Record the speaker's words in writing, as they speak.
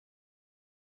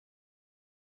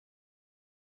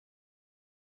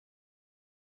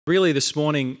Really, this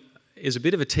morning is a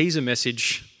bit of a teaser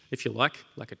message, if you like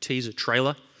a teaser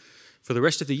trailer for the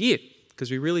rest of the year, because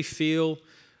we really feel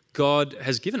God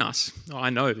has given us, I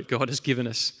know that God has given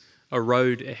us a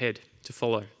road ahead to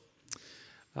follow.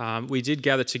 We did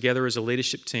gather together as a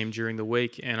leadership team during the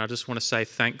week, and I just want to say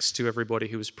thanks to everybody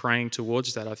who was praying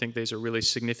towards that. I think these are really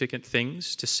significant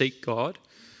things to seek God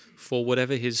for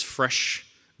whatever His fresh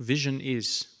vision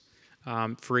is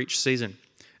for each season.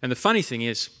 And the funny thing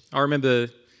is, I remember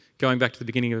going back to the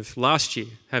beginning of last year,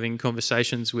 having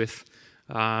conversations with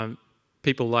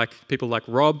people like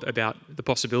Rob about the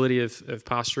possibility of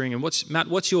pastoring, and Matt,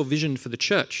 what's your vision for the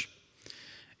church?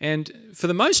 And for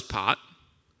the most part,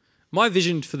 my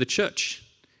vision for the church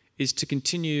is to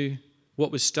continue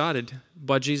what was started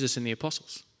by Jesus and the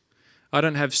apostles. I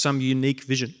don't have some unique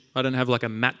vision. I don't have like a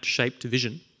mat-shaped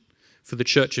vision for the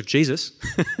church of Jesus.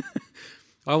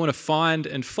 I want to find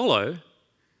and follow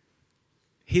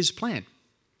His plan.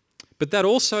 But that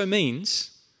also means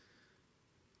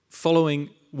following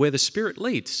where the Spirit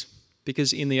leads,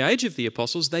 because in the age of the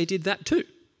apostles, they did that too.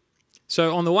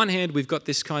 So on the one hand, we've got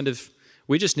this kind of,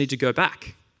 we just need to go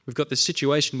back. We've got this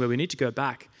situation where we need to go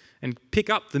back and pick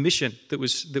up the mission that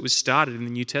was started in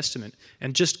the New Testament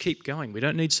and just keep going. We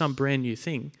don't need some brand new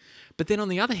thing. But then on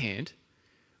the other hand,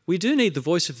 we do need the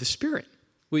voice of the Spirit.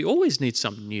 We always need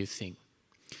some new thing.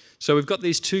 So we've got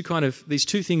these two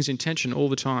things in tension all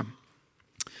the time.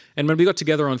 And when we got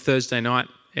together on Thursday night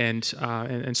and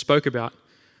spoke about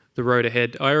the road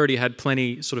ahead, I already had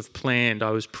plenty sort of planned.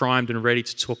 I was primed and ready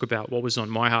to talk about what was on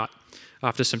my heart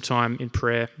after some time in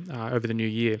prayer over the new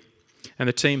year. And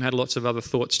the team had lots of other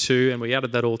thoughts too, and we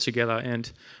added that all together,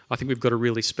 and I think we've got a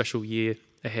really special year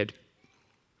ahead.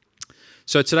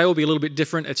 So today will be a little bit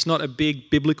different. It's not a big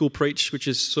biblical preach, which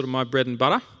is sort of my bread and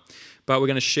butter, but we're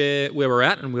going to share where we're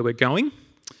at and where we're going,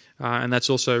 and that's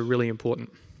also really important.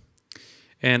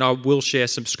 And I will share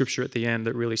some scripture at the end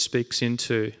that really speaks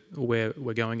into where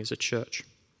we're going as a church.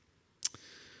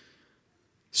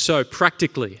 So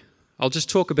practically, I'll just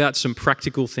talk about some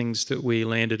practical things that we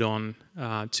landed on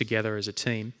together as a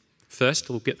team.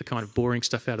 First, we'll get the kind of boring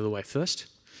stuff out of the way first.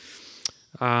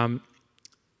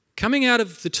 Coming out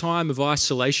of the time of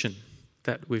isolation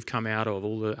that we've come out of,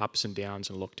 all the ups and downs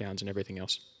and lockdowns and everything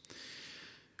else,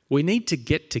 we need to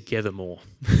get together more.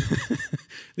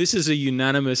 This is a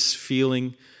unanimous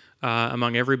feeling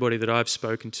among everybody that I've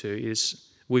spoken to, is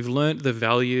we've learnt the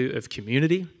value of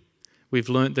community. We've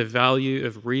learnt the value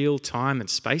of real time and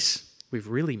space. We've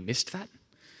really missed that.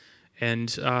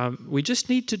 And we just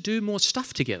need to do more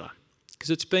stuff together, because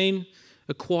it's been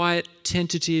a quiet,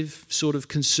 tentative, sort of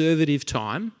conservative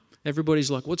time.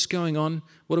 Everybody's like, what's going on?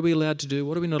 What are we allowed to do?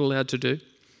 What are we not allowed to do?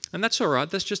 And that's all right.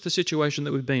 That's just the situation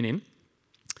that we've been in.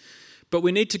 But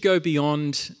we need to go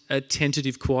beyond a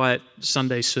tentative, quiet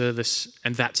Sunday service,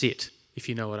 and that's it, if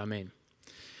you know what I mean.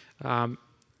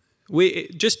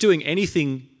 Just doing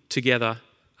anything together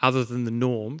other than the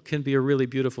norm can be a really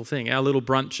beautiful thing. Our little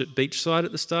brunch at Beachside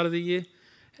at the start of the year,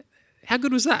 how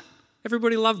good was that?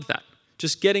 Everybody loved that.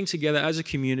 Just getting together as a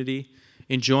community,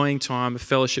 enjoying time, a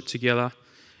fellowship together,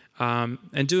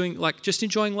 and doing just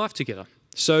enjoying life together.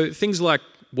 So things like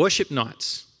worship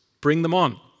nights, bring them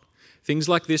on. Things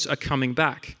like this are coming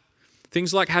back.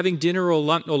 Things like having dinner or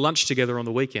lunch together on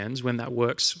the weekends, when that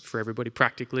works for everybody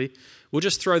practically. We'll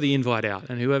just throw the invite out,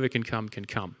 and whoever can come can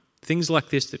come. Things like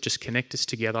this that just connect us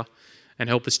together and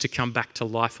help us to come back to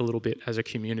life a little bit as a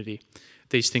community.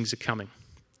 These things are coming.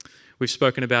 We've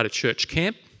spoken about a church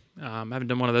camp. I haven't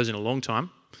done one of those in a long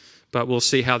time, but we'll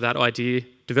see how that idea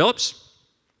develops.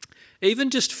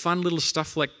 Even just fun little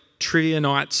stuff like trivia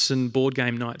nights and board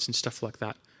game nights and stuff like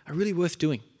that are really worth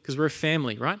doing, because we're a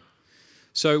family, right?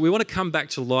 So we want to come back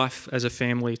to life as a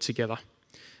family together.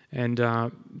 And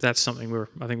that's something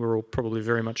I think we're all probably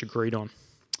very much agreed on.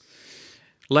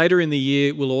 Later in the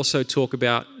year, we'll also talk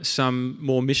about some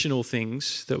more missional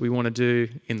things that we want to do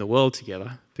in the world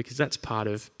together, because that's part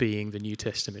of being the New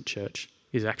Testament church,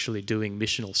 is actually doing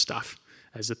missional stuff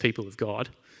as the people of God.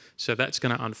 So that's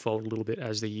going to unfold a little bit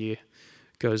as the year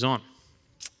goes on.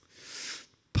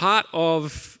 Part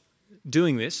of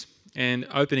doing this and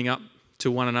opening up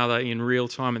to one another in real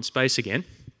time and space again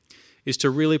is to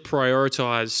really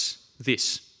prioritize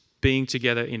this, being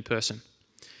together in person.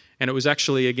 And it was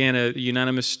actually, again, a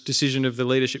unanimous decision of the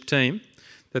leadership team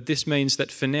that this means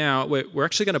that for now, we're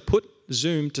actually going to put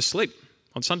Zoom to sleep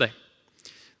on Sunday.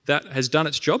 That has done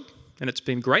its job, and it's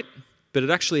been great, but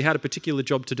it actually had a particular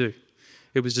job to do.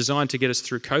 It was designed to get us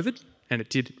through COVID, and it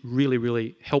did really,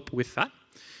 really help with that.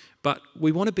 But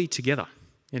we want to be together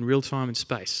in real time and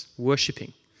space,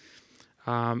 worshipping.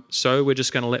 So we're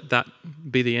just going to let that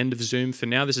be the end of Zoom for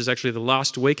now. This is actually the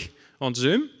last week on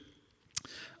Zoom.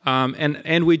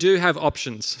 And we do have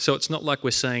options. So it's not like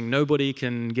we're saying nobody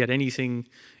can get anything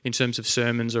in terms of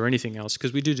sermons or anything else,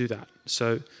 because we do that.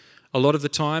 So a lot of the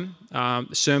time,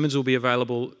 sermons will be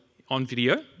available on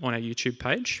video on our YouTube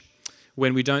page.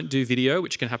 When we don't do video,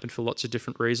 which can happen for lots of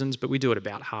different reasons, but we do it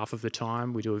about half of the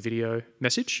time, we do a video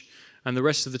message. And the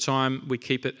rest of the time, we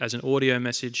keep it as an audio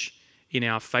message in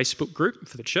our Facebook group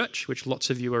for the church, which lots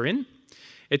of you are in.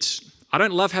 I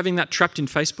don't love having that trapped in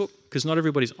Facebook, because not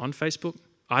everybody's on Facebook.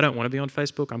 I don't want to be on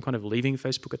Facebook. I'm kind of leaving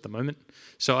Facebook at the moment.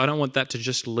 So I don't want that to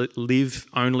just live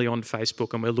only on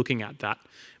Facebook, and we're looking at that,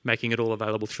 making it all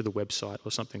available through the website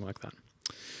or something like that.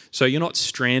 So you're not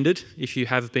stranded if you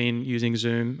have been using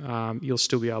Zoom. You'll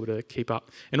still be able to keep up.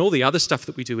 And all the other stuff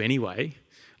that we do anyway,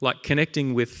 like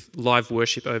connecting with live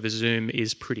worship over Zoom,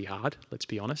 is pretty hard, let's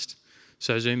be honest.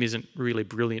 So Zoom isn't really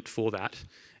brilliant for that.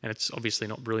 And it's obviously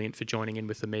not brilliant for joining in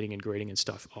with the meeting and greeting and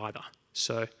stuff either.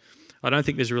 So I don't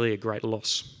think there's really a great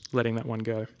loss letting that one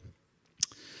go.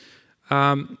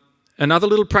 Another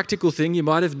little practical thing you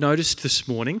might have noticed this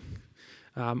morning,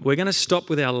 we're going to stop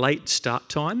with our late start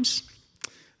times.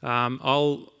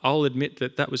 I'll admit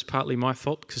that was partly my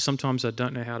fault, because sometimes I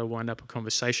don't know how to wind up a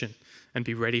conversation and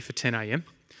be ready for 10 a.m.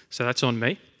 So that's on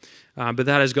me. But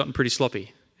that has gotten pretty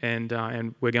sloppy.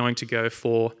 And we're going to go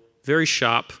for very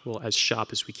sharp, well, as sharp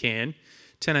as we can,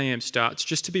 10 a.m. starts,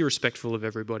 just to be respectful of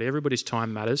everybody. Everybody's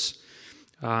time matters.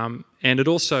 And it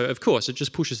also, of course, it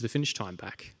just pushes the finish time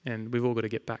back. And we've all got to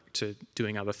get back to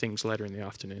doing other things later in the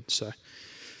afternoon. So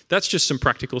that's just some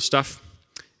practical stuff.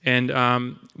 And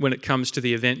when it comes to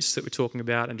the events that we're talking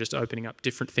about and just opening up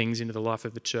different things into the life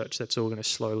of the church, that's all going to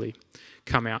slowly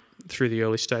come out through the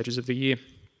early stages of the year.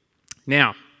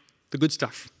 Now, the good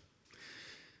stuff.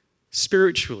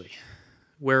 Spiritually,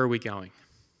 where are we going?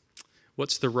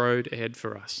 What's the road ahead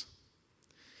for us?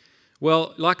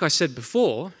 Well, like I said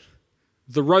before,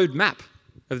 the roadmap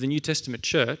of the New Testament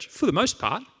church, for the most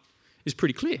part, is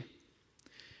pretty clear.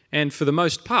 And for the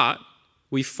most part,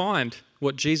 we find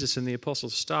what Jesus and the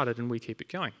apostles started and we keep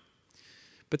it going.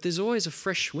 But there's always a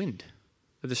fresh wind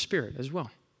of the Spirit as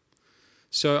well.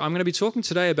 So I'm going to be talking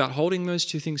today about holding those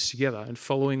two things together and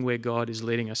following where God is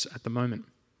leading us at the moment.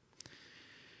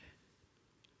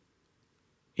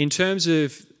 In terms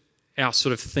of our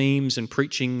sort of themes and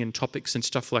preaching and topics and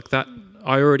stuff like that,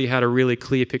 I already had a really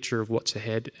clear picture of what's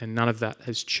ahead, and none of that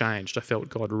has changed. I felt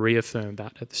God reaffirmed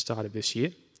that at the start of this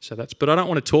year. But I don't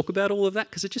want to talk about all of that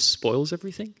because it just spoils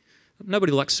everything.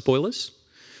 Nobody likes spoilers.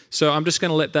 So I'm just going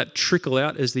to let that trickle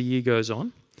out as the year goes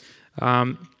on.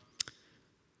 But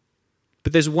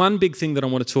there's one big thing that I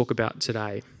want to talk about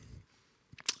today,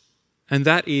 and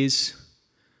that is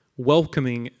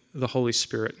welcoming the Holy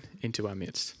Spirit into our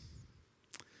midst.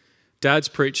 Dad's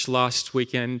preach last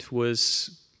weekend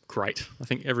was great. I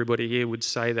think everybody here would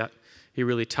say that he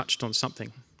really touched on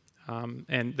something.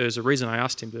 And there's a reason I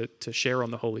asked him to share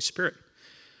on the Holy Spirit.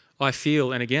 I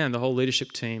feel, and again, the whole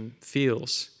leadership team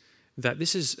feels, that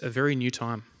this is a very new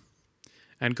time.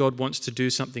 And God wants to do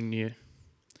something new.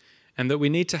 And that we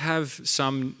need to have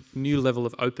some new level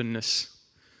of openness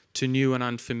to new and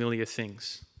unfamiliar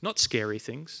things. Not scary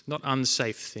things, not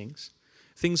unsafe things.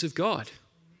 Things of God,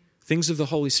 things of the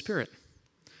Holy Spirit.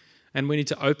 And we need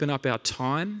to open up our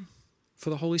time for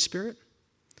the Holy Spirit.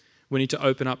 We need to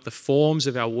open up the forms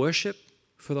of our worship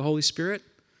for the Holy Spirit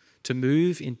to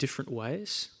move in different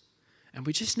ways. And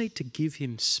we just need to give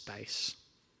him space.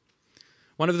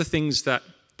 One of the things that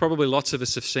probably lots of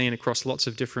us have seen across lots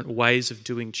of different ways of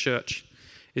doing church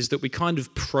is that we kind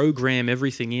of program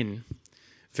everything in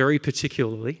very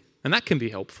particularly. And that can be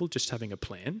helpful, just having a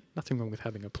plan. Nothing wrong with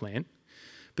having a plan.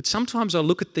 But sometimes I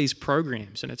look at these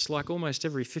programs and it's like almost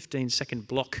every 15-second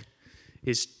block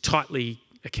is tightly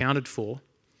accounted for.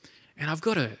 And I've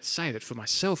got to say that for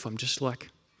myself, I'm just like,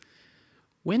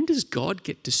 when does God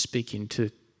get to speak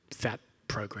into that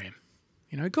program?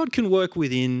 You know, God can work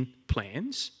within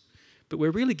plans, but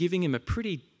we're really giving him a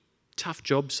pretty tough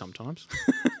job sometimes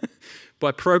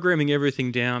by programming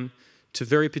everything down to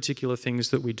very particular things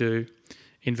that we do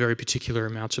in very particular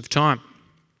amounts of time.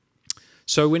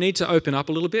 So we need to open up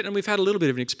a little bit, and we've had a little bit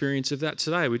of an experience of that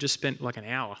today. We just spent like an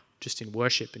hour just in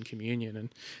worship and communion, and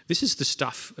this is the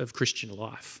stuff of Christian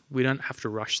life. We don't have to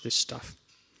rush this stuff.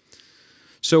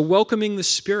 So welcoming the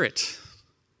Spirit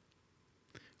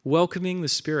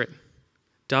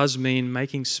does mean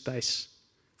making space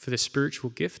for the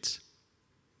spiritual gifts.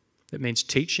 It means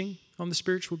teaching on the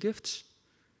spiritual gifts,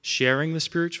 sharing the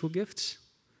spiritual gifts.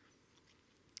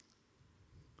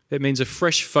 It means a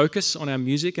fresh focus on our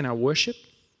music and our worship,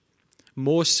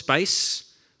 more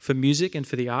space for music and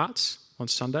for the arts on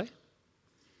Sunday,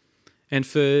 and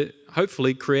for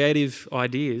hopefully creative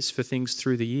ideas for things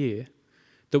through the year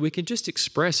that we can just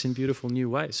express in beautiful new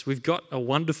ways. We've got a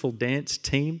wonderful dance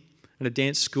team and a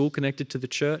dance school connected to the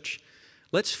church.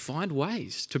 Let's find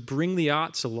ways to bring the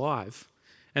arts alive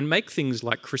and make things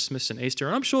like Christmas and Easter.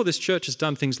 And I'm sure this church has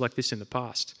done things like this in the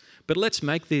past, but let's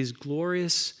make these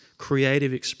glorious,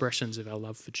 creative expressions of our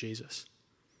love for Jesus.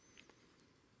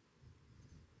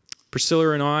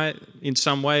 Priscilla and I, in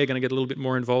some way, are going to get a little bit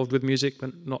more involved with music,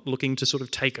 but not looking to sort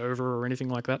of take over or anything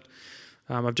like that.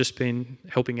 I've just been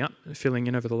helping out, filling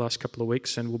in over the last couple of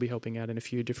weeks, and we'll be helping out in a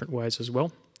few different ways as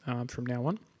well from now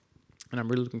on. And I'm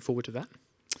really looking forward to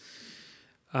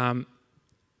that.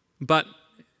 But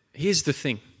here's the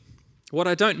thing. What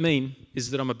I don't mean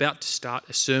is that I'm about to start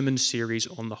a sermon series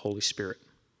on the Holy Spirit.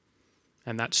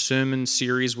 And that sermon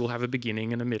series will have a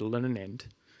beginning and a middle and an end.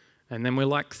 And then we're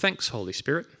like, thanks, Holy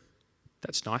Spirit.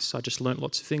 That's nice. I just learnt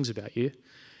lots of things about you.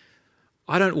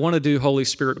 I don't want to do Holy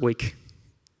Spirit Week.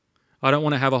 I don't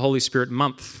want to have a Holy Spirit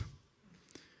month.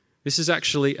 This is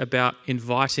actually about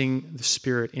inviting the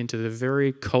Spirit into the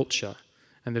very culture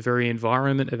and the very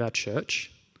environment of our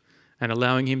church and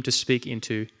allowing him to speak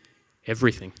into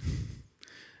everything.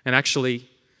 And actually,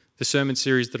 the sermon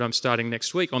series that I'm starting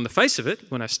next week, on the face of it,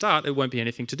 when I start, it won't be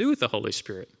anything to do with the Holy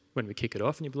Spirit when we kick it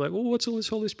off. And you'll be like, well, what's all this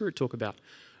Holy Spirit talk about?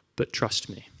 But trust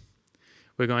me,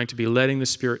 we're going to be letting the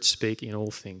Spirit speak in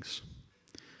all things.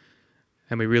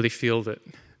 And we really feel that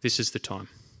this is the time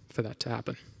for that to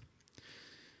happen.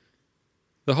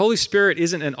 The Holy Spirit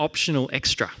isn't an optional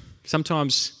extra.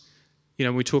 Sometimes,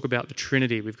 when we talk about the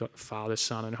Trinity, we've got Father,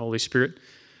 Son, and Holy Spirit.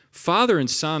 Father and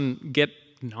Son get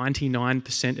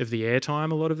 99% of the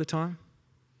airtime a lot of the time.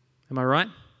 Am I right?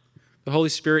 The Holy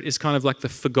Spirit is kind of like the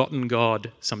forgotten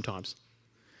God sometimes.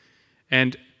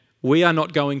 And we are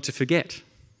not going to forget.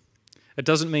 It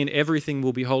doesn't mean everything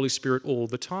will be Holy Spirit all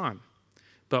the time.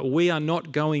 But we are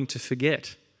not going to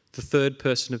forget the third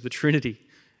person of the Trinity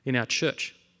in our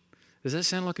church. Does that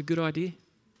sound like a good idea?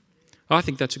 I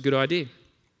think that's a good idea.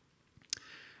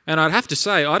 And I'd have to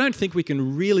say, I don't think we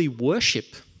can really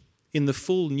worship in the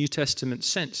full New Testament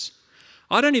sense.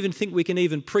 I don't even think we can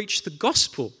even preach the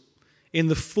gospel in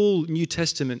the full New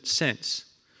Testament sense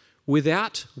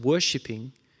without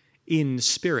worshipping in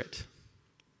spirit,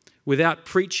 without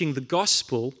preaching the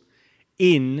gospel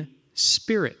in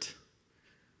spirit.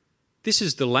 This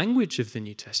is the language of the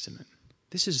New Testament.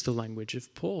 This is the language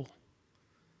of Paul.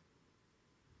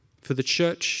 For the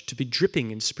church to be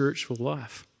dripping in spiritual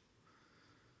life.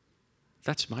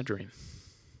 That's my dream.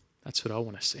 That's what I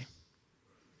want to see.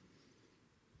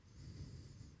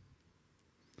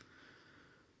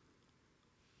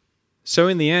 So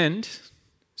in the end,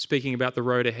 speaking about the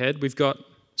road ahead, we've got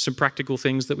some practical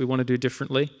things that we want to do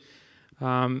differently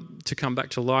to come back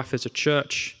to life as a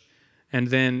church. And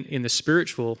then in the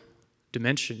spiritual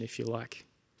dimension, if you like,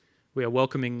 we are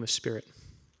welcoming the Spirit.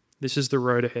 This is the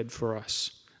road ahead for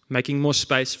us. Making more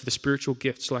space for the spiritual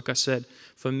gifts, like I said,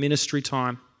 for ministry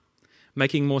time,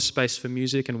 making more space for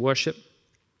music and worship.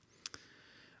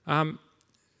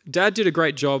 Dad did a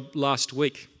great job last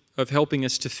week of helping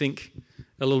us to think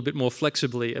a little bit more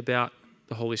flexibly about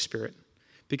the Holy Spirit.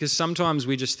 Because sometimes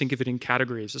we just think of it in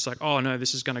categories. It's like, oh no,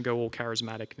 this is going to go all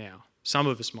charismatic now. Some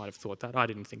of us might have thought that. I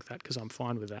didn't think that because I'm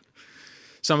fine with that.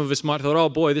 Some of us might have thought, oh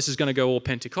boy, this is going to go all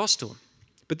Pentecostal.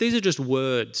 But these are just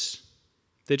words.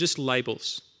 They're just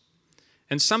labels.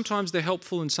 And sometimes they're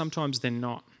helpful and sometimes they're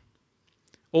not.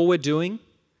 All we're doing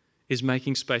is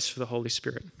making space for the Holy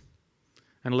Spirit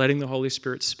and letting the Holy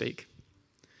Spirit speak.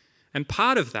 And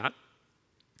part of that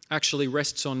actually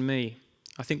rests on me.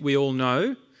 I think we all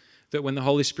know that when the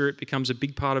Holy Spirit becomes a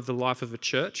big part of the life of a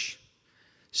church,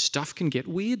 stuff can get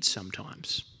weird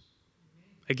sometimes.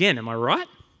 Again, am I right?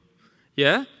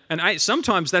 Yeah? And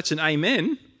sometimes that's an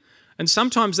amen, and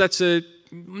sometimes that's a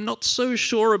not so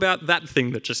sure about that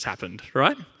thing that just happened,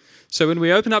 right? So when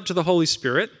we open up to the Holy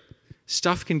Spirit,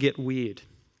 stuff can get weird.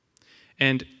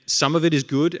 And some of it is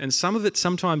good, and some of it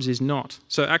sometimes is not.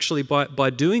 So actually, by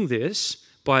doing this,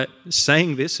 by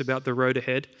saying this about the road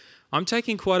ahead, I'm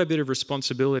taking quite a bit of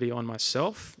responsibility on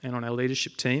myself and on our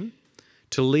leadership team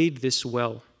to lead this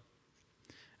well.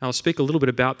 And I'll speak a little bit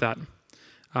about that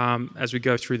as we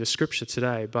go through the scripture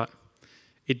today, but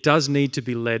it does need to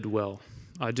be led well.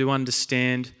 I do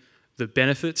understand the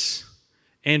benefits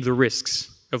and the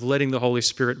risks of letting the Holy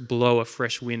Spirit blow a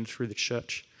fresh wind through the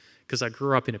church, because I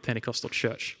grew up in a Pentecostal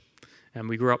church and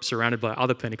we grew up surrounded by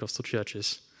other Pentecostal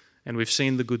churches, and we've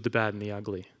seen the good, the bad, and the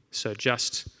ugly. So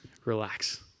just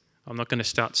relax. I'm not going to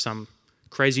start some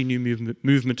crazy new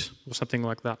movement or something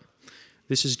like that.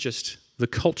 This is just the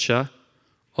culture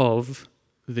of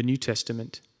the New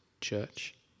Testament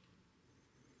church.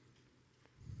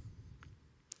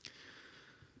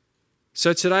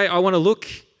 So today I want to look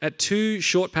at two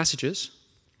short passages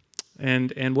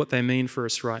and what they mean for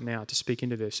us right now to speak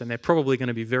into this. And they're probably going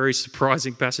to be very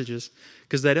surprising passages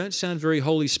because they don't sound very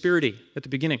Holy Spirit-y at the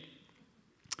beginning.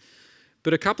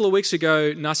 But a couple of weeks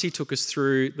ago, Nasi took us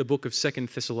through the book of 2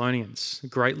 Thessalonians, a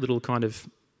great little kind of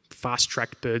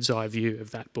fast-tracked bird's-eye view of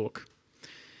that book.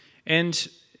 And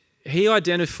he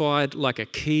identified like a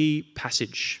key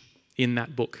passage in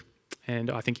that book,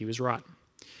 and I think he was right.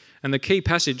 And the key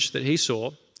passage that he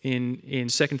saw in 2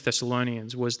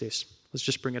 Thessalonians was this. Let's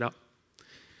just bring it up.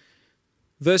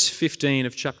 Verse 15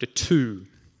 of chapter 2.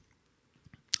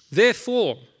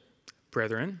 Therefore,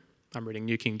 brethren, I'm reading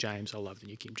New King James. I love the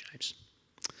New King James.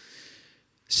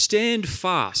 Stand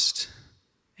fast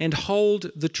and hold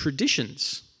the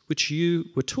traditions which you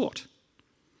were taught,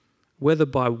 whether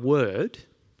by word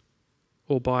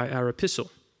or by our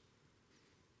epistle.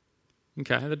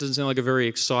 Okay, that doesn't sound like a very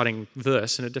exciting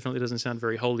verse, and it definitely doesn't sound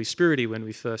very Holy Spirit-y when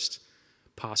we first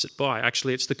pass it by.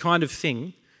 Actually, it's the kind of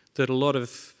thing that a lot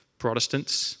of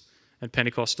Protestants and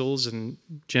Pentecostals and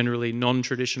generally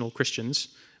non-traditional Christians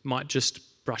might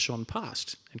just brush on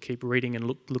past and keep reading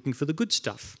and looking for the good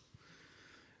stuff.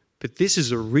 But this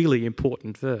is a really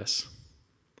important verse.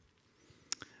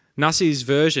 Nasi's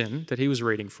version that he was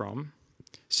reading from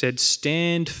said,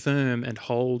 stand firm and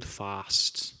hold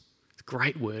fast.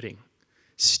 Great wording.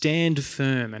 Stand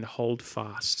firm and hold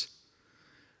fast.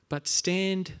 But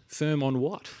stand firm on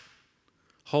what?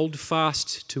 Hold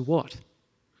fast to what?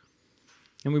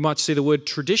 And we might see the word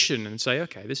tradition and say,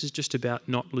 okay, this is just about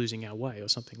not losing our way or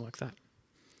something like that.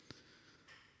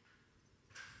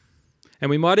 And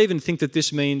we might even think that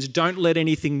this means don't let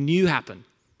anything new happen.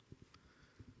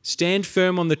 Stand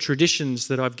firm on the traditions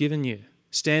that I've given you.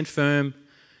 Stand firm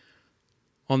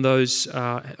on those,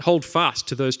 hold fast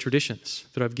to those traditions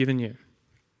that I've given you.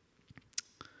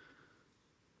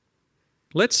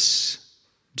 Let's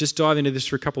just dive into this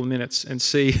for a couple of minutes and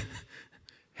see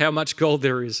how much gold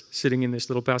there is sitting in this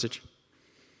little passage.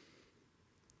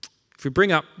 If we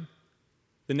bring up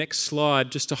the next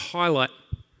slide just to highlight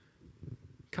a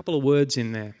couple of words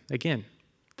in there. Again,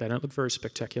 they don't look very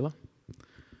spectacular.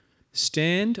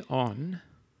 Stand on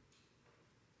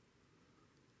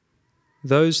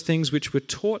those things which were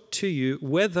taught to you,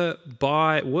 whether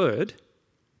by word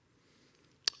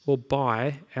or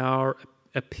by our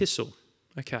epistle.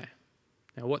 Okay,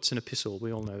 now what's an epistle?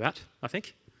 We all know that, I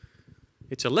think.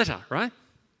 It's a letter, right?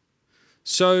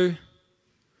 So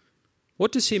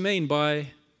what does he mean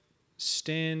by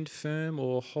stand firm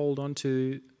or hold on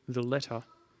to the letter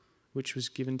which was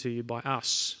given to you by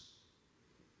us?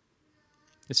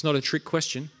 It's not a trick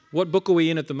question. What book are we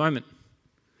in at the moment?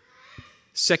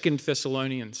 2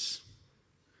 Thessalonians.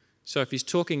 So if he's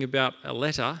talking about a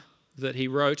letter that he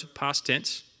wrote, past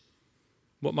tense,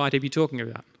 what might he be talking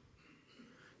about?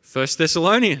 1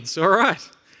 Thessalonians, all right.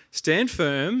 Stand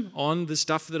firm on the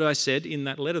stuff that I said in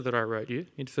that letter that I wrote you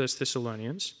in 1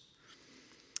 Thessalonians.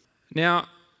 Now,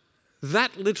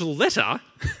 that little letter,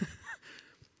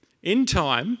 in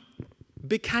time,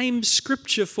 became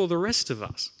scripture for the rest of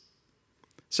us.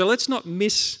 So let's not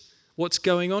miss what's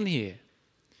going on here.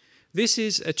 This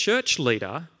is a church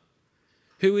leader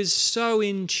who is so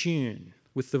in tune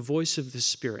with the voice of the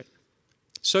Spirit,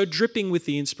 so dripping with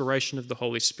the inspiration of the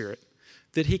Holy Spirit,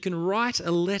 that he can write a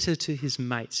letter to his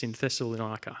mates in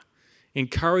Thessalonica,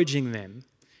 encouraging them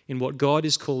in what God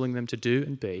is calling them to do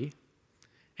and be,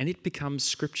 and it becomes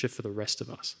scripture for the rest of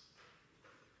us.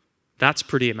 That's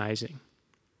pretty amazing.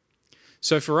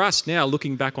 So for us now,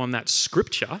 looking back on that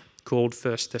scripture called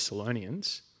 1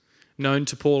 Thessalonians, known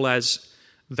to Paul as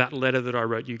that letter that I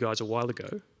wrote you guys a while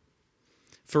ago,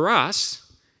 for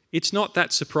us, it's not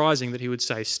that surprising that he would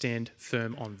say stand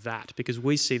firm on that, because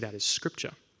we see that as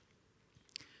scripture.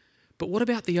 But what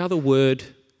about the other word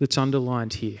that's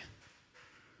underlined here?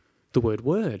 The word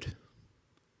word.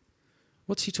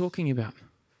 What's he talking about?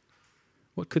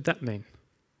 What could that mean?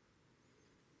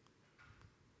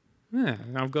 Yeah,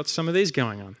 I've got some of these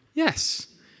going on. Yes.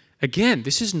 Again,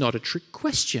 this is not a trick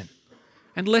question.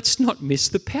 And let's not miss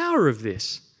the power of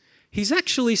this. He's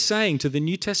actually saying to the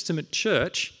New Testament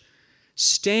church,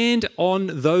 stand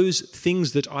on those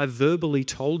things that I verbally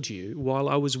told you while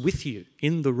I was with you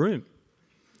in the room.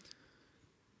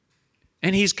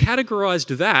 And he's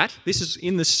categorized that, this is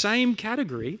in the same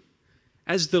category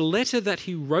as the letter that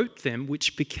he wrote them,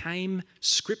 which became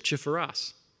scripture for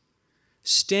us.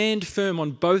 Stand firm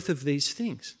on both of these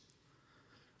things.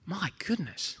 My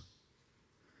goodness.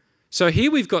 So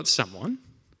here we've got someone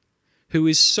who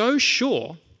is so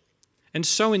sure and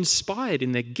so inspired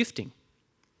in their gifting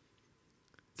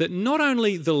that not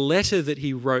only the letter that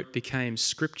he wrote became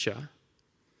scripture,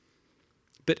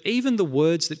 But even the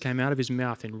words that came out of his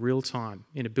mouth in real time,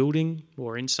 in a building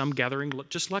or in some gathering,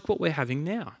 just like what we're having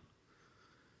now,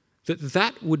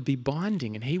 that would be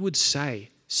binding, and he would say,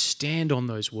 stand on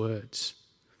those words,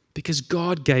 because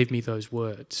God gave me those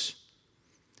words,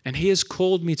 and he has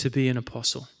called me to be an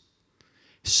apostle.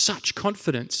 Such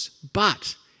confidence,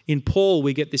 but in Paul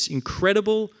we get this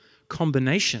incredible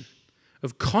combination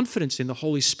of confidence in the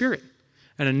Holy Spirit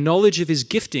and a knowledge of his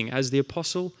gifting as the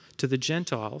apostle to the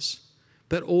Gentiles,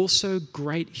 but also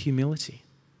great humility,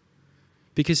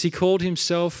 because he called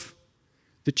himself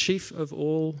the chief of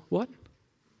all, what?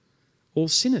 All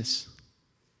sinners.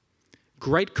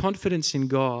 Great confidence in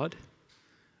God,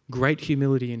 great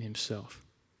humility in himself.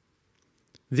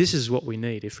 This is what we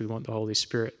need if we want the Holy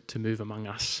Spirit to move among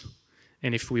us.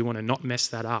 And if we want to not mess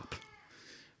that up,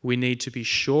 we need to be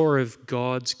sure of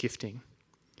God's gifting,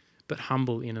 but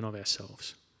humble in and of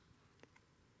ourselves.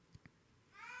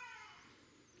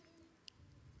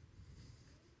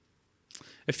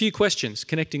 A few questions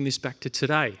connecting this back to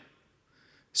today.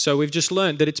 So we've just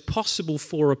learned that it's possible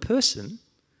for a person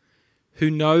who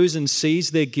knows and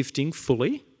sees their gifting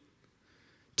fully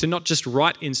to not just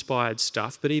write inspired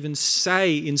stuff, but even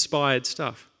say inspired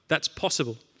stuff. That's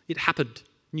possible. It happened.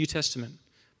 New Testament.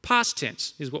 Past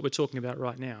tense is what we're talking about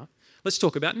right now. Let's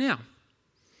talk about now.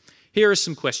 Here are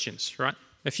some questions, right?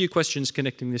 A few questions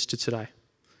connecting this to today.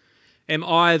 Am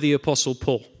I the Apostle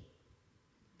Paul?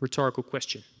 Rhetorical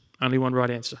question. Only one right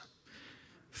answer.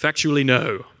 Factually,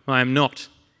 no, I am not.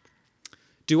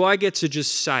 Do I get to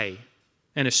just say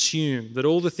and assume that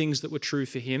all the things that were true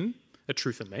for him are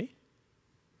true for me?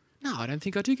 No, I don't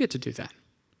think I do get to do that.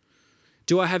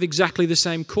 Do I have exactly the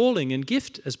same calling and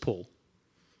gift as Paul?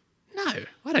 No,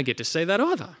 I don't get to say that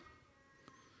either.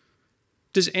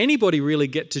 Does anybody really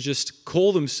get to just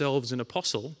call themselves an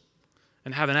apostle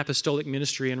and have an apostolic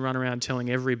ministry and run around telling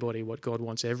everybody what God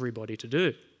wants everybody to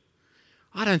do?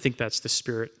 I don't think that's the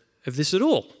spirit of this at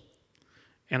all.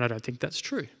 And I don't think that's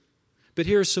true. But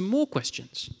here are some more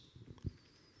questions.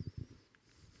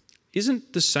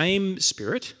 Isn't the same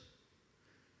spirit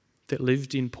that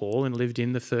lived in Paul and lived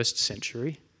in the first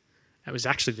century, that was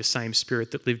actually the same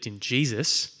spirit that lived in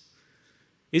Jesus,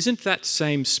 isn't that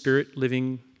same spirit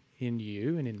living in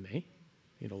you and in me,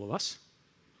 in all of us?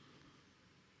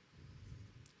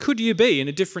 Could you be, in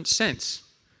a different sense,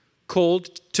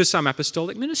 called to some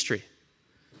apostolic ministry?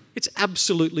 It's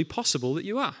absolutely possible that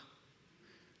you are.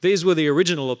 These were the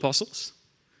original apostles,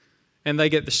 and they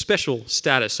get the special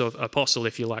status of apostle,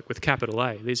 if you like, with capital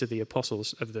A. These are the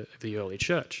apostles of the early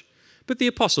church. But the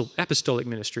apostolic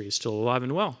ministry is still alive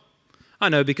and well. I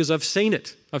know because I've seen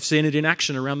it. I've seen it in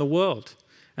action around the world.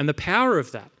 And the power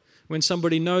of that when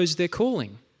somebody knows their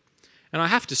calling. And I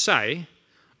have to say,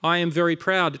 I am very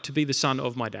proud to be the son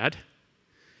of my dad,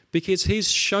 because he's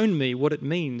shown me what it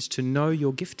means to know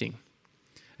your gifting.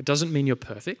 It doesn't mean you're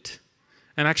perfect.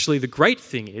 And actually the great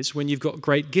thing is when you've got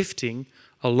great gifting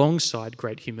alongside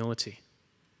great humility.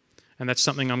 And that's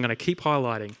something I'm going to keep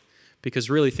highlighting, because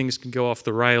really things can go off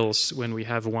the rails when we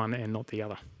have one and not the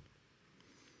other.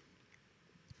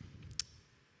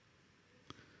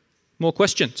 More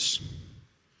questions?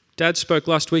 Dad spoke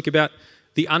last week about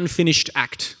the unfinished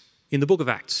act in the book of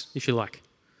Acts, if you like.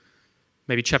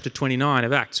 Maybe chapter 29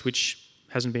 of Acts, which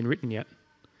hasn't been written yet.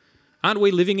 Aren't we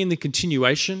living in the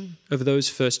continuation of those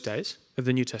first days of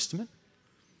the New Testament?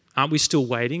 Aren't we still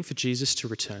waiting for Jesus to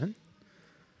return?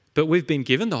 But we've been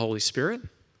given the Holy Spirit.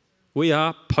 We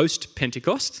are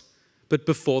post-Pentecost, but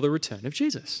before the return of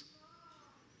Jesus.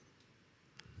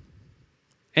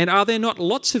 And are there not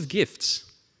lots of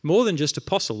gifts, more than just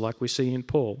apostle like we see in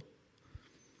Paul?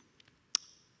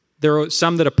 There are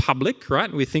some that are public, right?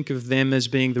 And we think of them as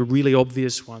being the really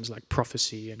obvious ones like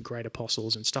prophecy and great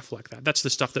apostles and stuff like that. That's the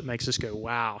stuff that makes us go,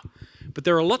 wow. But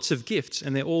there are lots of gifts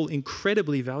and they're all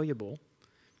incredibly valuable.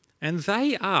 And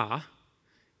they are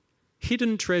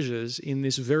hidden treasures in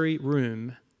this very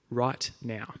room right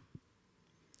now.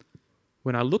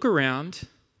 When I look around,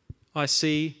 I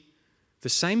see the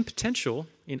same potential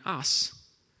in us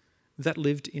that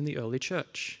lived in the early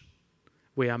church.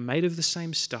 We are made of the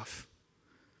same stuff.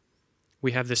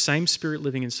 We have the same spirit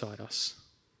living inside us.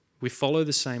 We follow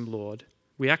the same Lord.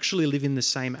 We actually live in the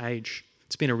same age.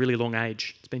 It's been a really long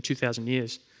age. It's been 2,000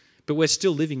 years. But we're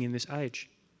still living in this age.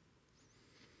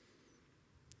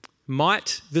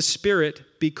 Might the Spirit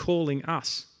be calling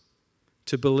us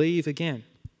to believe again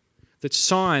that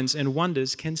signs and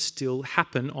wonders can still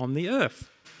happen on the earth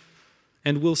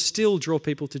and will still draw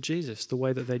people to Jesus the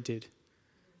way that they did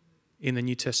in the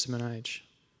New Testament age?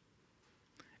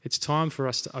 It's time for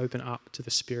us to open up to the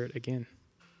Spirit again.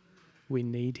 We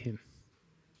need him.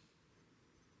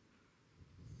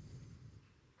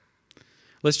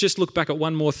 Let's just look back at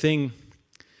one more thing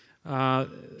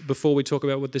before we talk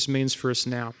about what this means for us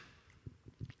now.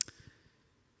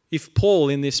 If Paul,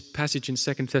 in this passage in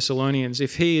 2 Thessalonians,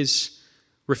 if he is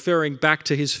referring back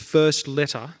to his first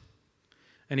letter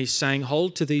and he's saying,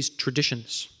 hold to these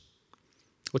traditions,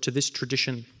 or to this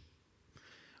tradition,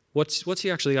 what's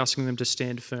he actually asking them to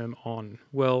stand firm on?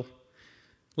 Well,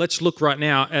 let's look right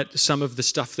now at some of the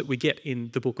stuff that we get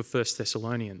in the book of 1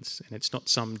 Thessalonians. And it's not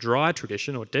some dry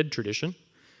tradition or dead tradition.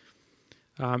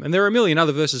 And there are a million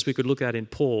other verses we could look at in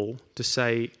Paul to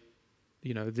say,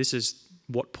 this is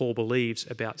what Paul believes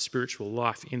about spiritual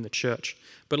life in the church.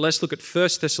 But let's look at 1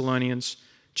 Thessalonians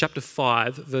chapter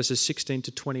 5, verses 16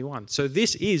 to 21. So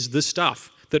this is the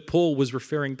stuff that Paul was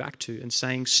referring back to and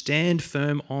saying, stand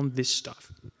firm on this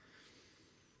stuff.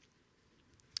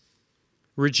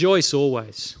 Rejoice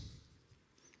always.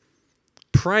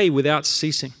 Pray without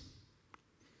ceasing.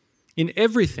 In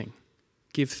everything,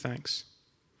 give thanks,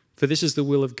 for this is the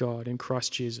will of God in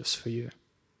Christ Jesus for you.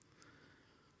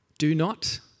 Do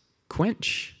not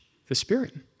quench the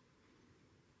Spirit.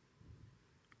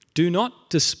 Do not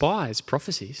despise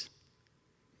prophecies.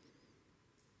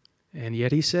 And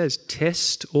yet he says,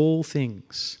 test all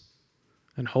things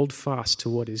and hold fast to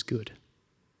what is good.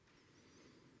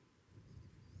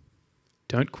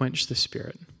 Don't quench the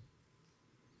Spirit.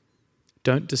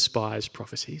 Don't despise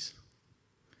prophecies.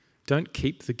 Don't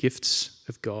keep the gifts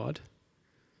of God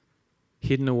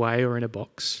hidden away or in a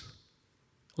box.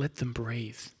 Let them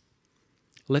breathe.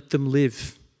 Let them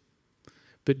live.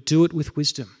 But do it with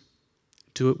wisdom.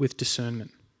 Do it with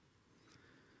discernment.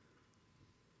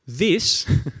 This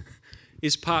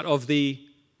is part of the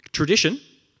tradition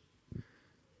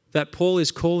that Paul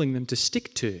is calling them to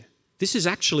stick to. This is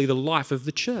actually the life of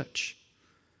the church.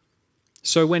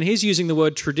 So when he's using the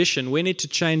word tradition, we need to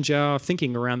change our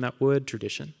thinking around that word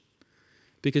tradition,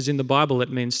 because in the Bible it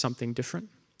means something different.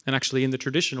 And actually in the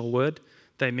traditional word,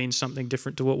 they mean something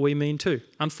different to what we mean too.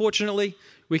 Unfortunately,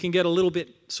 we can get a little bit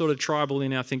sort of tribal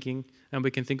in our thinking, and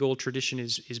we can think all tradition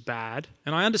is bad.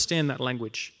 And I understand that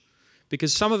language,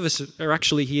 because some of us are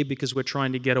actually here because we're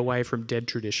trying to get away from dead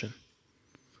tradition.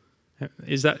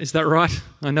 Is that right?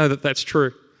 I know that that's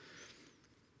true.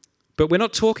 But we're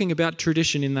not talking about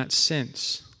tradition in that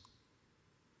sense.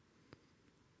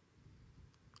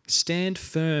 Stand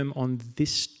firm on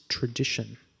this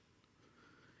tradition.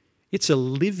 It's a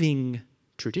living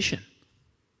tradition.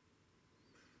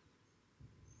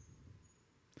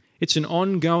 It's an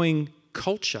ongoing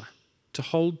culture to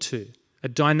hold to, a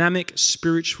dynamic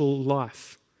spiritual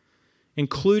life,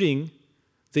 including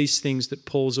these things that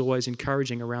Paul's always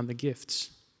encouraging around the gifts,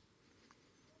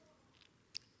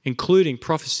 including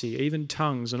prophecy, even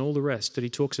tongues, and all the rest that he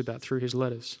talks about through his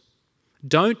letters.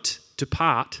 Don't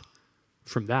depart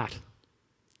from that.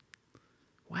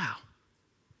 Wow.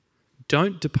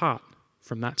 Don't depart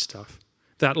from that stuff.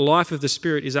 That life of the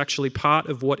Spirit is actually part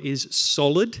of what is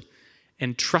solid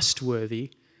and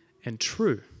trustworthy and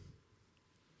true.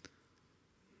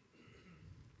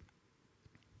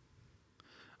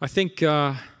 I think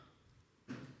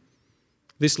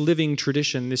this living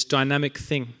tradition, this dynamic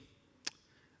thing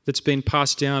that's been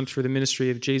passed down through the ministry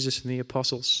of Jesus and the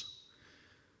apostles,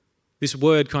 this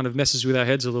word kind of messes with our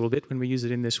heads a little bit when we use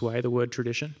it in this way, the word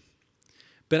tradition.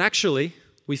 But actually,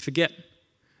 we forget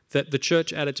that the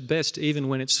church at its best, even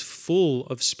when it's full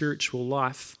of spiritual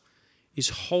life, is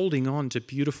holding on to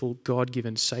beautiful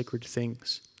God-given sacred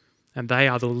things. And they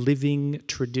are the living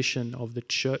tradition of the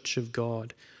church of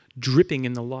God, dripping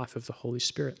in the life of the Holy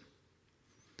Spirit.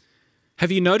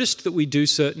 Have you noticed that we do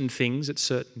certain things at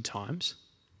certain times,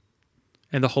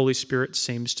 and the Holy Spirit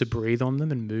seems to breathe on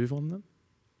them and move on them?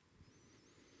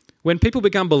 When people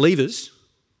become believers,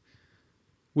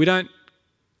 we don't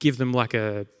give them like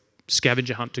a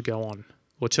scavenger hunt to go on,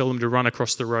 or tell them to run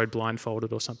across the road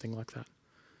blindfolded or something like that.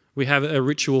 We have a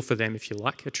ritual for them, if you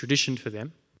like, a tradition for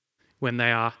them when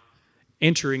they are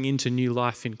entering into new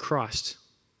life in Christ.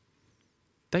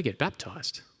 They get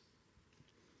baptized.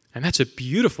 And that's a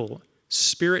beautiful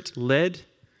Spirit-led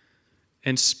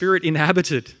and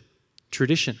Spirit-inhabited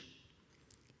tradition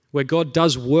where God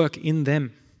does work in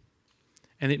them,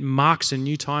 and it marks a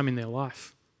new time in their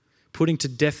life, putting to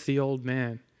death the old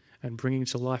man and bringing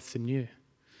to life the new.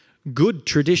 Good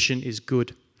tradition is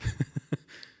good.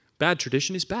 Bad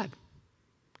tradition is bad.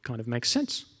 Kind of makes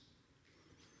sense.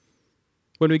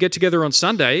 When we get together on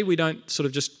Sunday, we don't sort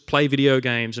of just play video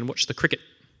games and watch the cricket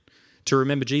to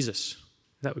remember Jesus.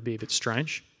 That would be a bit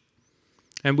strange.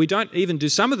 And we don't even do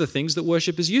some of the things that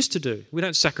worshippers used to do. We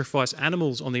don't sacrifice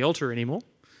animals on the altar anymore,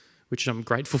 which I'm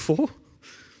grateful for.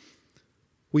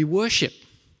 We worship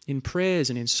in prayers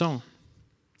and in song.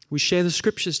 We share the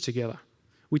scriptures together.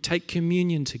 We take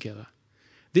communion together.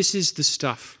 This is the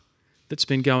stuff that's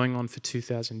been going on for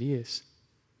 2,000 years.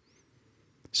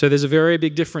 So there's a very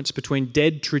big difference between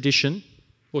dead tradition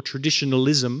or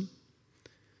traditionalism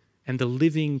and the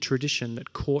living tradition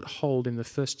that caught hold in the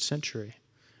first century.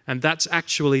 And that's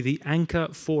actually the anchor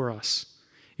for us.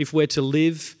 If we're to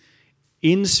live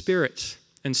in spirit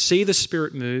and see the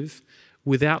Spirit move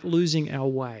without losing our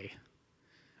way,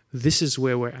 this is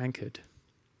where we're anchored.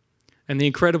 And the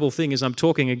incredible thing is, I'm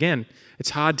talking again,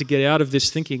 it's hard to get out of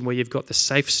this thinking where you've got the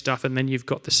safe stuff and then you've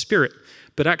got the Spirit.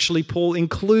 But actually, Paul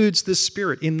includes the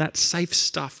Spirit in that safe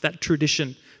stuff, that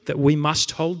tradition that we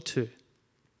must hold to.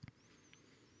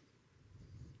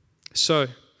 So,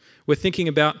 we're thinking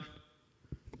about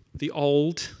the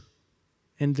old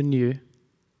and the new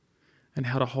and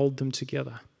how to hold them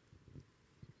together.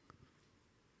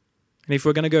 And if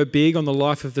we're going to go big on the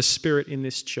life of the Spirit in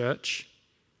this church,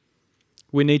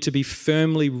 we need to be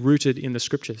firmly rooted in the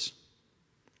Scriptures.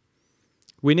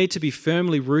 We need to be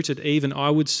firmly rooted, even, I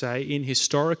would say, in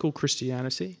historical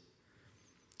Christianity,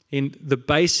 in the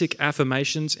basic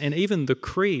affirmations, and even the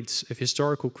creeds of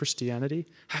historical Christianity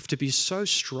have to be so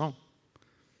strong.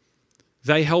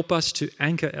 They help us to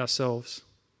anchor ourselves.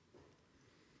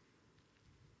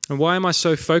 And why am I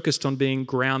so focused on being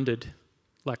grounded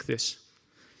like this?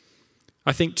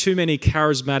 I think too many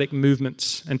charismatic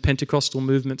movements and Pentecostal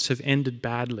movements have ended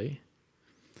badly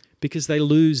because they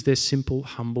lose their simple,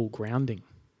 humble grounding.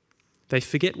 They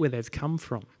forget where they've come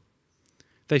from.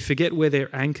 They forget where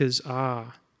their anchors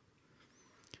are.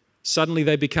 Suddenly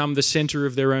they become the center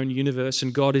of their own universe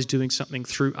and God is doing something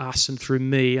through us and through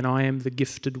me and I am the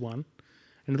gifted one.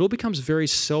 And it all becomes very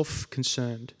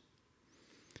self-concerned.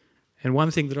 And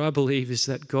one thing that I believe is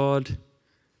that God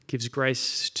gives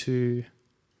grace to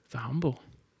the humble.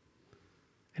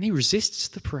 And He resists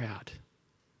the proud.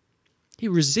 He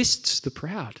resists the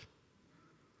proud.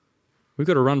 We've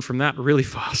got to run from that really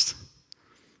fast.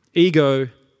 Ego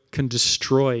can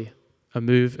destroy a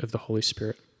move of the Holy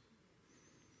Spirit.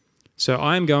 So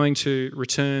I am going to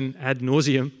return ad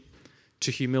nauseum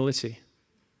to humility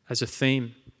as a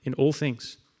theme in all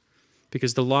things,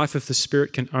 because the life of the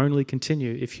Spirit can only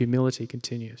continue if humility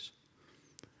continues.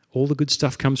 All the good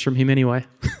stuff comes from Him anyway.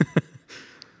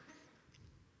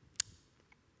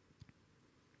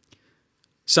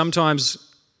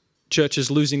 Sometimes churches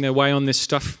losing their way on this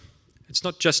stuff. It's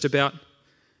not just about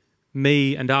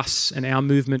me and us and our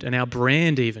movement and our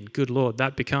brand even. Good Lord,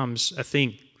 that becomes a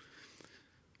thing.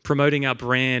 Promoting our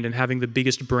brand and having the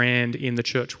biggest brand in the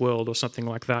church world or something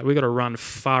like that. We've got to run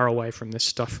far away from this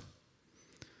stuff.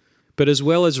 But as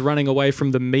well as running away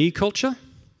from the me culture,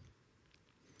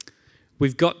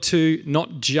 we've got to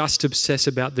not just obsess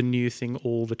about the new thing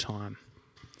all the time.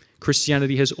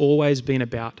 Christianity has always been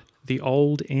about the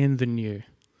old and the new.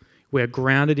 We're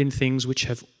grounded in things which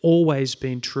have always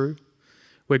been true.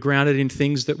 We're grounded in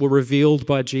things that were revealed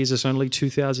by Jesus only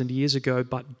 2,000 years ago,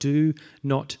 but do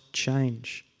not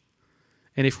change.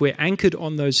 And if we're anchored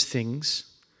on those things,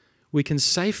 we can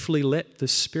safely let the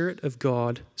Spirit of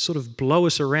God sort of blow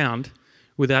us around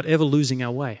without ever losing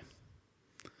our way.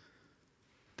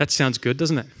 That sounds good,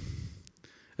 doesn't it?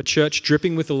 A church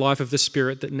dripping with the life of the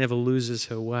Spirit that never loses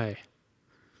her way.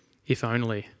 If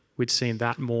only we'd seen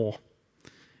that more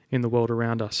in the world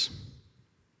around us.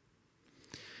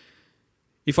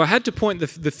 If I had to point the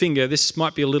finger, this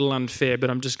might be a little unfair, but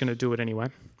I'm just going to do it anyway.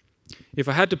 If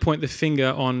I had to point the finger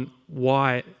on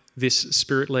why this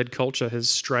Spirit-led culture has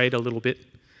strayed a little bit,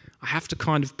 I have to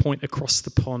kind of point across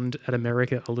the pond at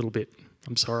America a little bit.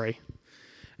 I'm sorry.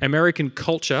 American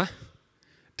culture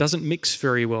doesn't mix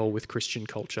very well with Christian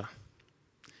culture.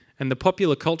 And the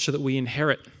popular culture that we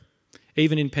inherit,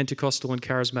 even in Pentecostal and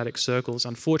charismatic circles,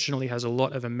 unfortunately has a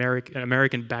lot of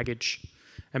American baggage,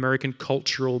 American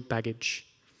cultural baggage.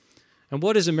 And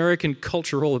what is American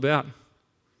culture all about?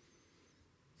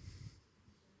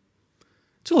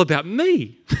 It's all about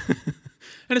me.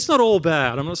 And it's not all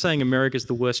bad. I'm not saying America's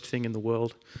the worst thing in the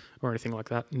world or anything like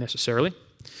that necessarily.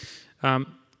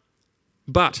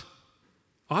 But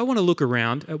I want to look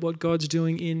around at what God's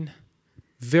doing in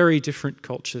very different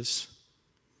cultures.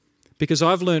 Because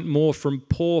I've learned more from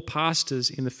poor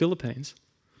pastors in the Philippines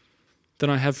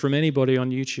than I have from anybody on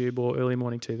YouTube or early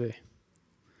morning TV.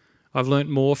 I've learned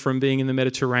more from being in the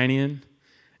Mediterranean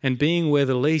and being where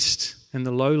the least and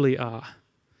the lowly are.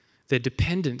 Their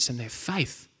dependence and their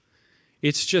faith.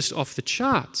 It's just off the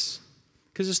charts.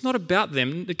 Because it's not about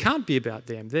them. It can't be about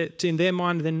them. In their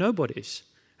mind, they're nobodies.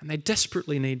 And they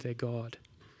desperately need their God.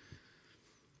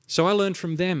 So I learned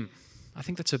from them. I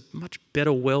think that's a much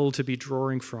better well to be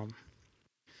drawing from.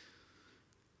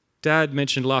 Dad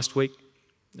mentioned last week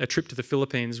a trip to the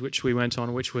Philippines, which we went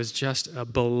on, which was just a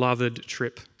beloved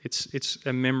trip. It's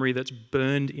a memory that's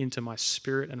burned into my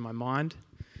spirit and my mind.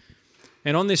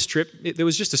 And on this trip, there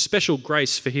was just a special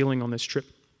grace for healing on this trip.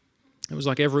 It was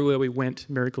like everywhere we went,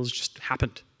 miracles just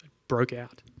happened, it broke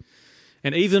out.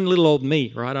 And even little old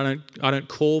me, right? I don't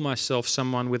call myself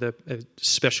someone with a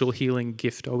special healing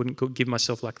gift. I wouldn't give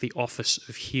myself like the office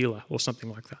of healer or something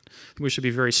like that. I think we should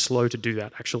be very slow to do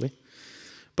that, actually.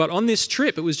 But on this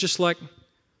trip, it was just like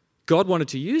God wanted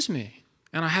to use me.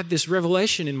 And I had this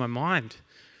revelation in my mind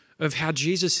of how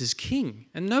Jesus is king.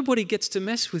 And nobody gets to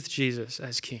mess with Jesus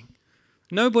as king.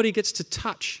 Nobody gets to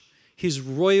touch his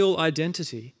royal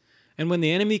identity. And when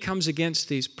the enemy comes against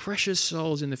these precious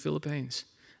souls in the Philippines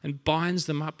and binds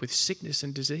them up with sickness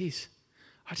and disease,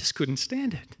 I just couldn't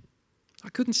stand it. I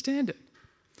couldn't stand it.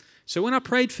 So when I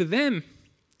prayed for them,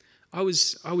 I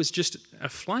was just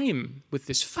aflame with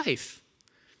this faith.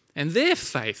 And their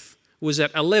faith was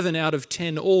at 11 out of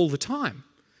 10 all the time.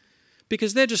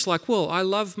 Because they're just like, well, I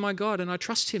love my God and I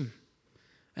trust him.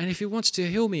 And if he wants to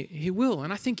heal me, he will.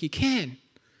 And I think he can.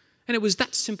 And it was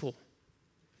that simple.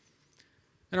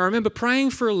 And I remember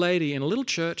praying for a lady in a little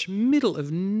church, middle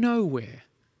of nowhere.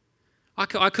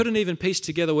 I couldn't even piece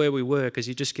together where we were, because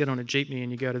you just get on a jeepney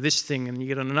and you go to this thing and you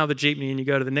get on another jeepney and you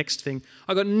go to the next thing.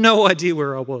 I got no idea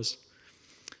where I was.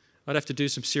 I'd have to do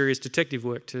some serious detective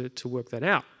work to work that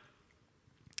out.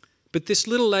 But this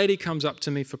little lady comes up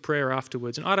to me for prayer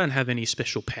afterwards, and I don't have any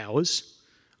special powers.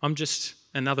 I'm just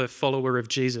another follower of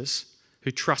Jesus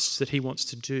who trusts that he wants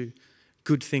to do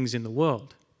good things in the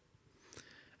world.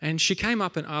 And she came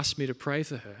up and asked me to pray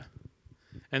for her.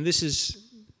 And this is,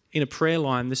 in a prayer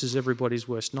line, this is everybody's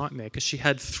worst nightmare, because she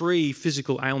had 3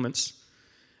 physical ailments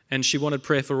and she wanted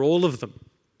prayer for all of them.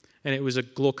 And it was a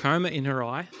glaucoma in her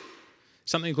eye,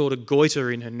 something called a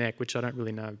goiter in her neck, which I don't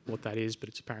really know what that is, but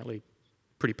it's apparently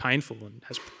pretty painful and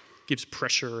gives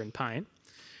pressure and pain.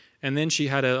 And then she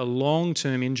had a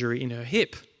long-term injury in her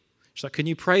hip. She's like, can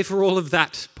you pray for all of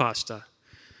that, Pastor?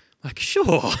 I'm like,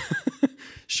 sure.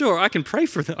 Sure, I can pray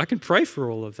for that. I can pray for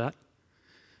all of that.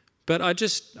 But I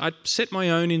set my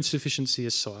own insufficiency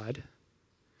aside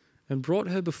and brought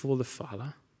her before the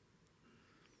Father,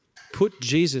 put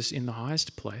Jesus in the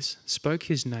highest place, spoke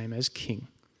his name as King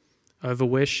over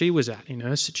where she was at in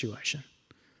her situation,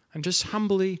 and just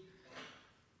humbly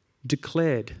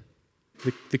declared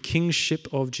the kingship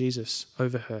of Jesus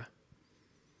over her.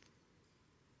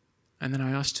 And then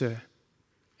I asked her,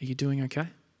 are you doing okay?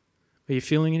 Are you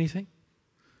feeling anything?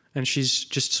 And she's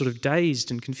just sort of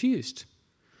dazed and confused.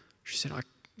 She said,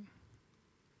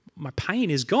 my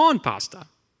pain is gone, Pastor.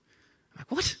 I'm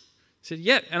like, what? I said,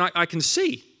 yeah, and I can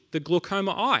see the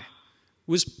glaucoma eye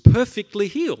was perfectly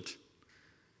healed.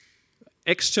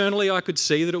 Externally, I could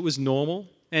see that it was normal.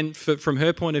 And from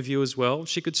her point of view as well,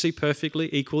 she could see perfectly,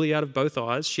 equally out of both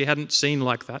eyes. She hadn't seen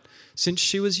like that since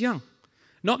she was young.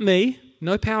 Not me,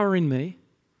 no power in me.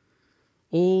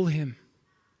 All him.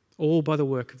 All by the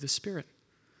work of the Spirit.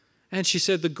 And she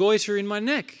said, the goiter in my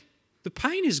neck, the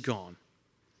pain is gone.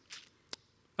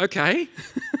 Okay.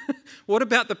 What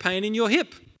about the pain in your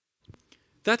hip?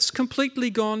 That's completely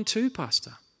gone too,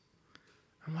 Pastor.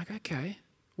 I'm like, okay.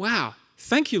 Wow.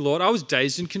 Thank you, Lord. I was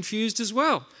dazed and confused as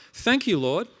well. Thank you,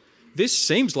 Lord. This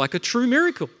seems like a true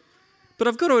miracle. But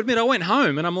I've got to admit, I went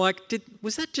home and I'm like,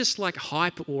 was that just like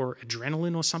hype or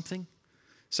adrenaline or something?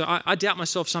 So I doubt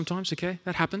myself sometimes, okay?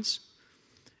 That happens.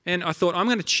 And I thought, I'm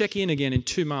going to check in again in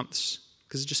 2 months,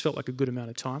 because it just felt like a good amount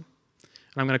of time.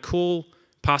 And I'm going to call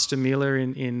Pastor Miller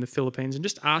in the Philippines and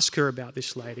just ask her about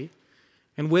this lady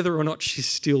and whether or not she's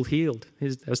still healed,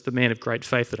 as the man of great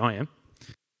faith that I am.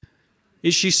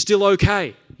 Is she still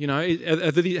okay? You know,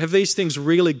 have these things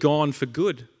really gone for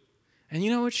good? And you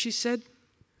know what she said?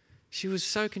 She was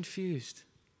so confused.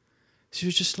 She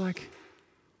was just like,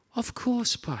 of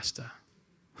course, Pastor.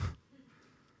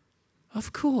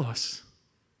 Of course.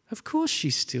 Of course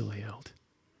she's still healed.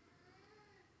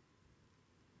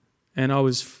 And I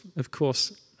was, of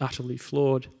course, utterly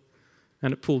flawed.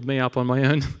 And it pulled me up on my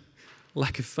own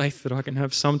lack of faith that I can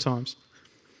have sometimes.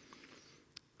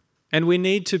 And we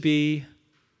need to be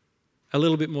a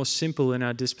little bit more simple in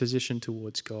our disposition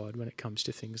towards God when it comes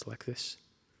to things like this.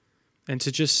 And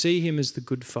to just see him as the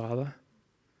good Father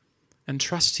and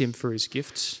trust him for his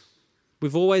gifts.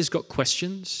 We've always got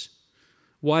questions.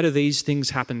 Why do these things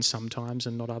happen sometimes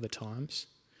and not other times?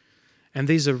 And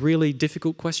these are really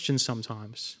difficult questions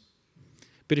sometimes.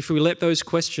 But if we let those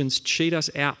questions cheat us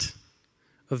out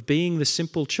of being the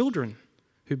simple children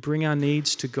who bring our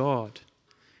needs to God,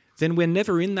 then we're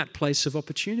never in that place of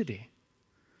opportunity.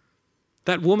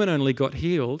 That woman only got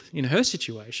healed in her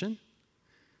situation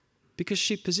because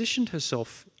she positioned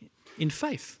herself in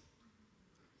faith.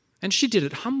 And she did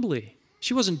it humbly.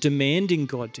 She wasn't demanding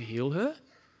God to heal her.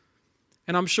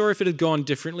 And I'm sure if it had gone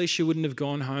differently, she wouldn't have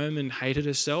gone home and hated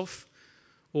herself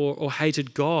or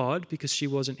hated God because she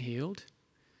wasn't healed.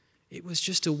 It was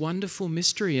just a wonderful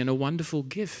mystery and a wonderful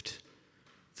gift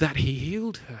that he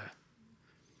healed her.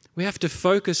 We have to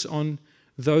focus on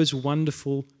those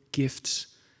wonderful gifts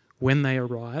when they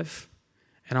arrive.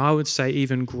 And I would say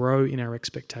even grow in our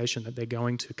expectation that they're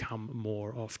going to come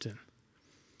more often,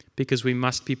 because we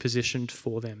must be positioned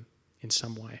for them in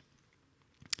some way.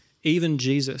 Even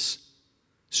Jesus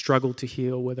struggled to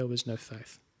heal where there was no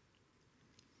faith.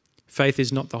 Faith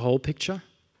is not the whole picture,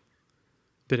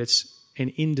 but it's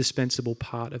an indispensable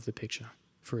part of the picture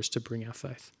for us to bring our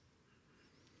faith.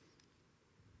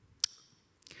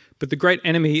 But the great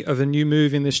enemy of a new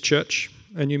move in this church,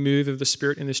 a new move of the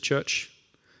Spirit in this church,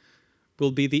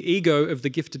 will be the ego of the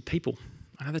gifted people.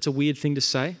 I know that's a weird thing to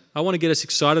say. I want to get us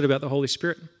excited about the Holy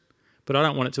Spirit, but I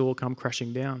don't want it to all come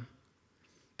crashing down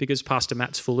because Pastor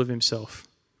Matt's full of himself,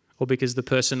 or because the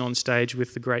person on stage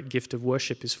with the great gift of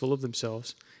worship is full of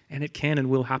themselves. And it can and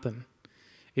will happen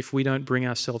if we don't bring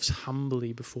ourselves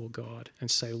humbly before God and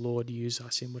say, Lord, use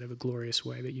us in whatever glorious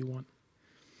way that you want.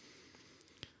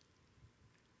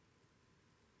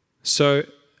 So,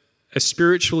 a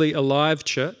spiritually alive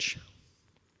church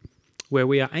where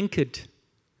we are anchored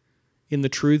in the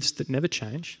truths that never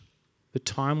change, the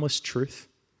timeless truth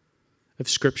of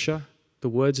Scripture, the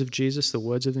words of Jesus, the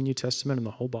words of the New Testament and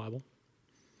the whole Bible,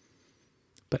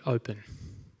 but open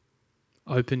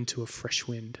to a fresh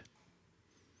wind.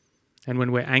 And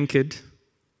when we're anchored,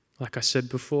 like I said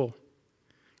before,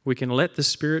 we can let the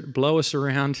Spirit blow us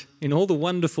around in all the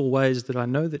wonderful ways that I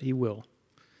know that he will,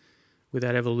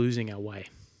 without ever losing our way.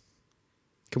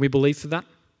 Can we believe for that?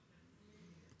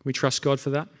 Can we trust God for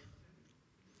that?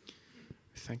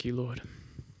 Thank you, Lord.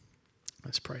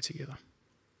 Let's pray together.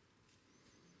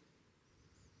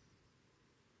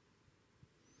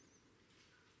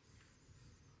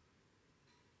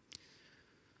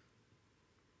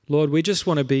 Lord, we just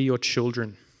want to be your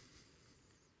children.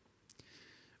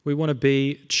 We want to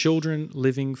be children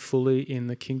living fully in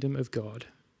the kingdom of God.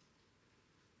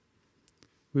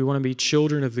 We want to be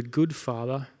children of the good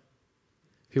Father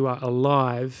who are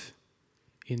alive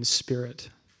in spirit,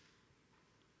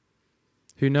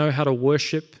 who know how to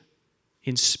worship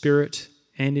in spirit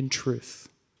and in truth.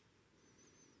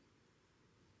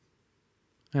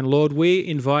 And Lord, we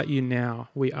invite you now,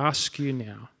 we ask you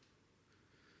now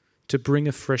to bring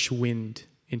a fresh wind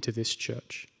into this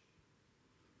church.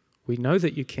 We know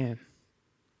that you can,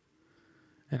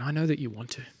 and I know that you want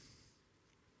to.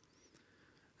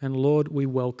 And Lord, we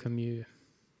welcome you.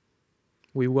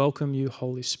 We welcome you,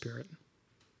 Holy Spirit.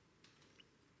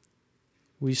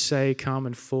 We say, come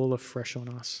and fall afresh on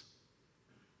us.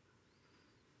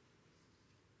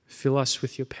 Fill us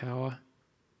with your power.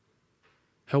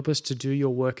 Help us to do your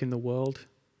work in the world.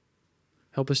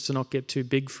 Help us to not get too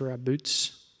big for our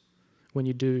boots when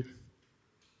you do.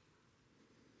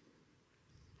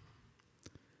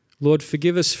 Lord,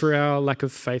 forgive us for our lack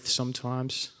of faith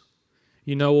sometimes.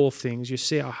 You know all things. You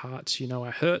see our hearts. You know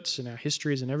our hurts and our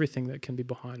histories and everything that can be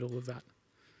behind all of that.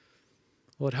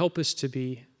 Lord, help us to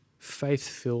be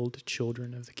faith-filled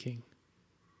children of the King.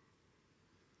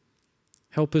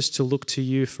 Help us to look to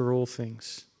you for all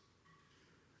things.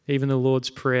 Even the Lord's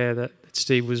Prayer that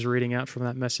Steve was reading out from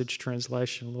that Message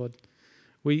translation, Lord,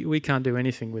 we can't do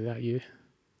anything without you.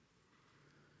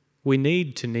 We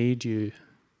need to need you.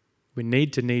 We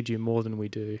need to need you more than we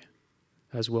do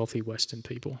as wealthy Western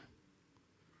people.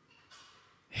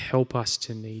 Help us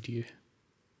to need you.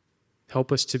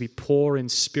 Help us to be poor in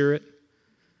spirit.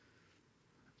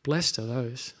 Blessed are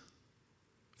those,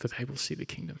 for they will see the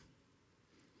kingdom.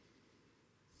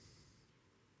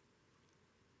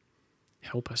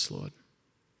 Help us, Lord.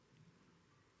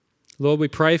 Lord, we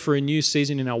pray for a new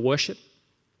season in our worship.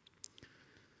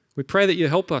 We pray that you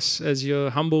help us as your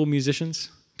humble musicians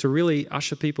to really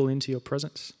usher people into your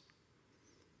presence.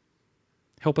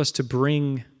 Help us to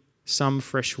bring some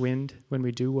fresh wind when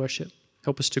we do worship.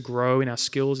 Help us to grow in our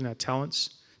skills and our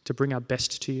talents, to bring our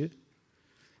best to you.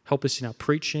 Help us in our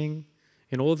preaching,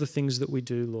 in all of the things that we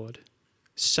do, Lord.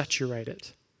 Saturate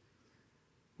it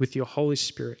with your Holy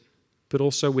Spirit, but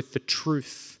also with the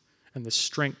truth and the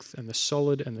strength and the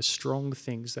solid and the strong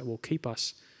things that will keep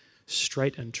us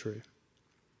straight and true.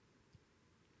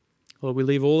 Lord, we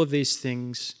leave all of these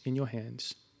things in your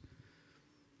hands,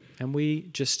 and we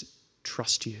just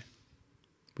trust you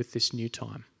with this new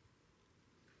time.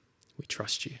 We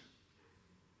trust you,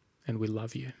 and we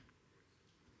love you.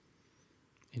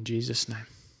 In Jesus' name.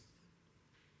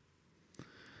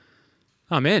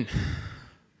 Amen.